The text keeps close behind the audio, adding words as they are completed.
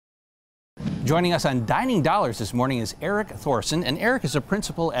Joining us on Dining Dollars this morning is Eric Thorson, and Eric is a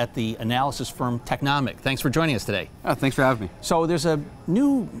principal at the analysis firm Technomic. Thanks for joining us today. Oh, thanks for having me. So there's a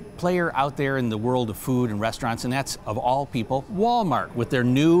new player out there in the world of food and restaurants, and that's, of all people, Walmart with their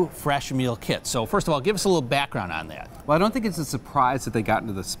new fresh meal kit. So first of all, give us a little background on that. Well, I don't think it's a surprise that they got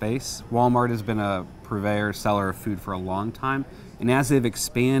into the space. Walmart has been a purveyor, seller of food for a long time, and as they've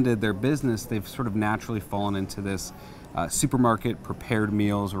expanded their business, they've sort of naturally fallen into this supermarket prepared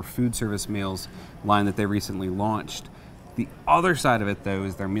meals or food service meals line that they recently launched. The other side of it, though,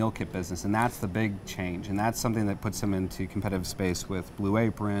 is their meal kit business, and that's the big change, and that's something that puts them into competitive space with Blue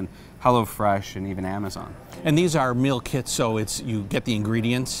Apron, HelloFresh, and even Amazon. And these are meal kits, so it's you get the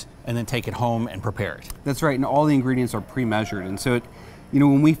ingredients and then take it home and prepare it. That's right, and all the ingredients are pre-measured, and so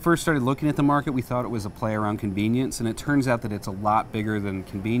when we first started looking at the market, we thought it was a play around convenience, and it turns out that it's a lot bigger than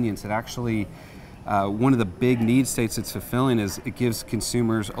convenience. It actually one of the big need states it's fulfilling is it gives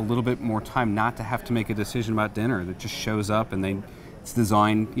consumers a little bit more time not to have to make a decision about dinner. That just shows up and it's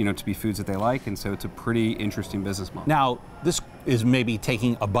designed to be foods that they like, and so it's a pretty interesting business model. Now, this is maybe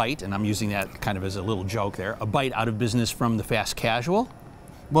taking a bite, and I'm using that kind of as a little joke there, a bite out of business from the fast casual?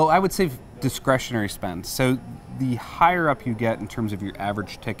 Well, I would say discretionary spend. So the higher up you get in terms of your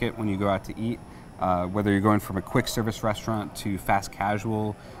average ticket when you go out to eat, whether you're going from a quick service restaurant to fast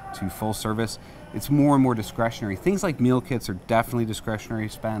casual to full service, it's more and more discretionary. Things like meal kits are definitely discretionary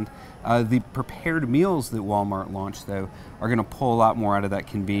spend. The prepared meals that Walmart launched, though, are going to pull a lot more out of that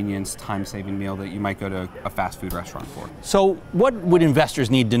convenience, time-saving meal that you might go to a fast food restaurant for. So what would investors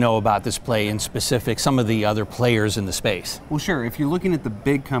need to know about this play, in specific, some of the other players in the space? Well, sure. If you're looking at the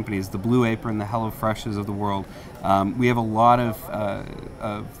big companies, the Blue Apron, the HelloFreshes of the world, we have a lot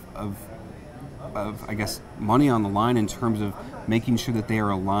of I guess, money on the line in terms of making sure that they are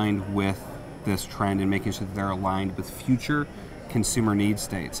aligned with this trend and making sure that they're aligned with future consumer need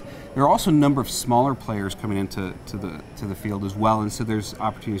states. There are also a number of smaller players coming into the field as well, and so there's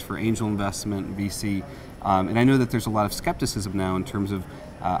opportunities for angel investment, VC, and I know that there's a lot of skepticism now in terms of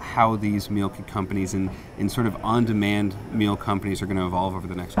how these meal kit companies and sort of on-demand meal companies are going to evolve over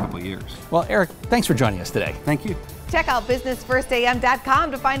the next couple of years. Well, Eric, thanks for joining us today. Thank you. Check out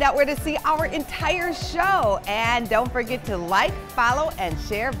businessfirstam.com to find out where to see our entire show. And don't forget to like, follow, and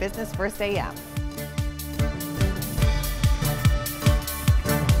share Business First AM.